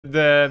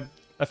a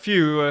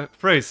few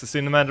phrases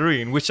in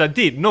Mandarin, which I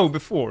did know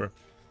before.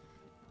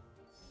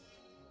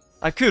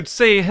 I could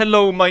say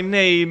hello, my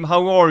name,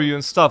 how are you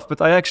and stuff,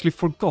 but I actually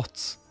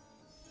forgot.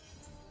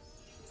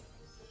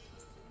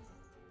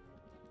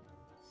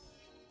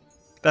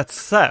 That's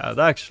sad,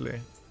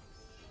 actually.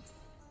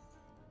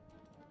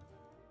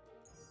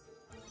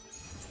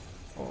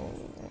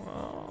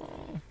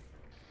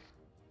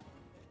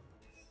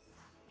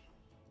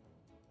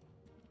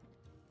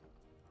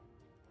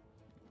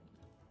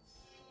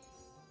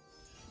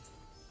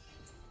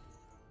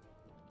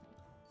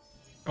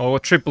 Oh, a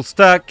triple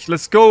stack.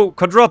 Let's go.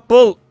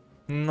 Quadruple.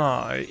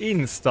 Nah,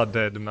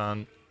 insta-dead,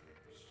 man.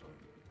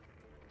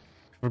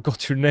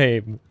 Forgot your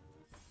name.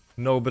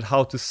 No, but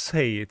how to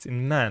say it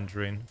in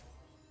Mandarin.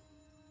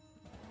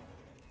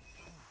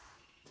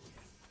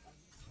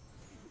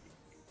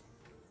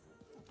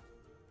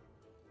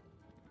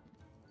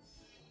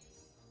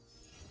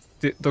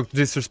 Dr.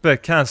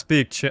 Disrespect can't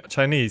speak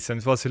Chinese and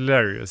it was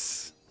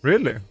hilarious.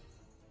 Really?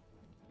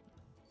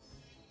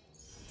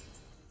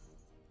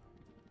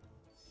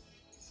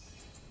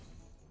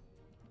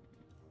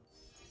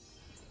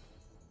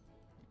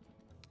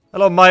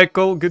 Hello,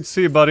 Michael. Good to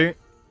see you, buddy.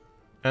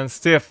 And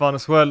Stefan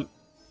as well.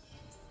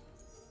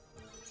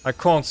 I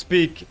can't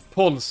speak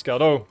Polska,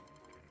 though.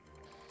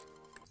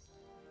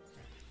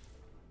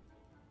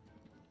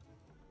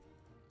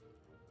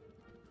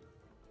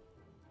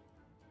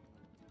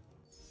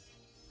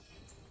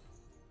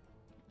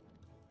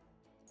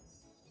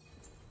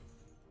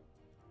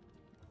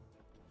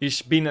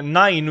 Ich bin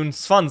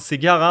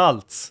 29 Jahre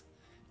alt.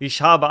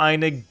 Ich habe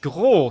eine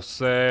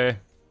große...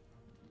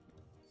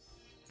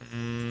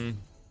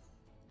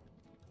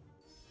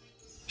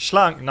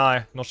 Schlange?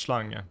 Nein, not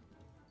Schlange.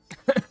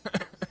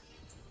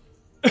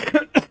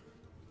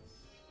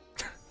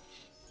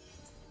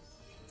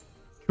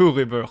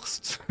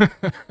 Currywurst.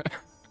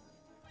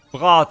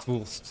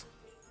 Bratwurst.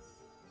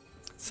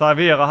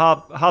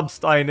 Servera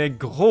habst eine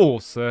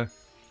große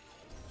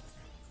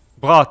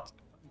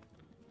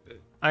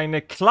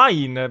eine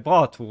kleine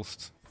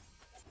Bratwurst.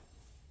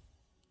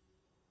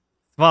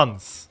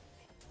 Schwanz.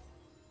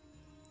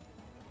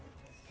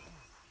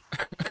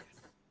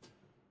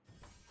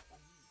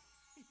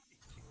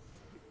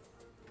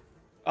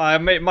 I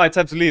might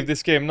have to leave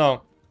this game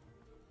now.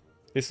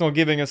 It's not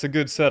giving us a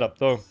good setup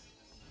though.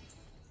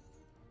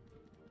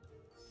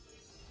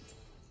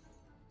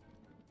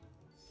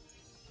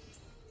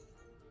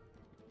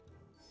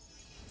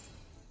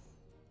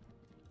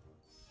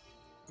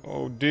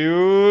 Oh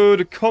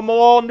dude, come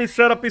on, this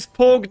setup is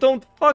pog, don't fuck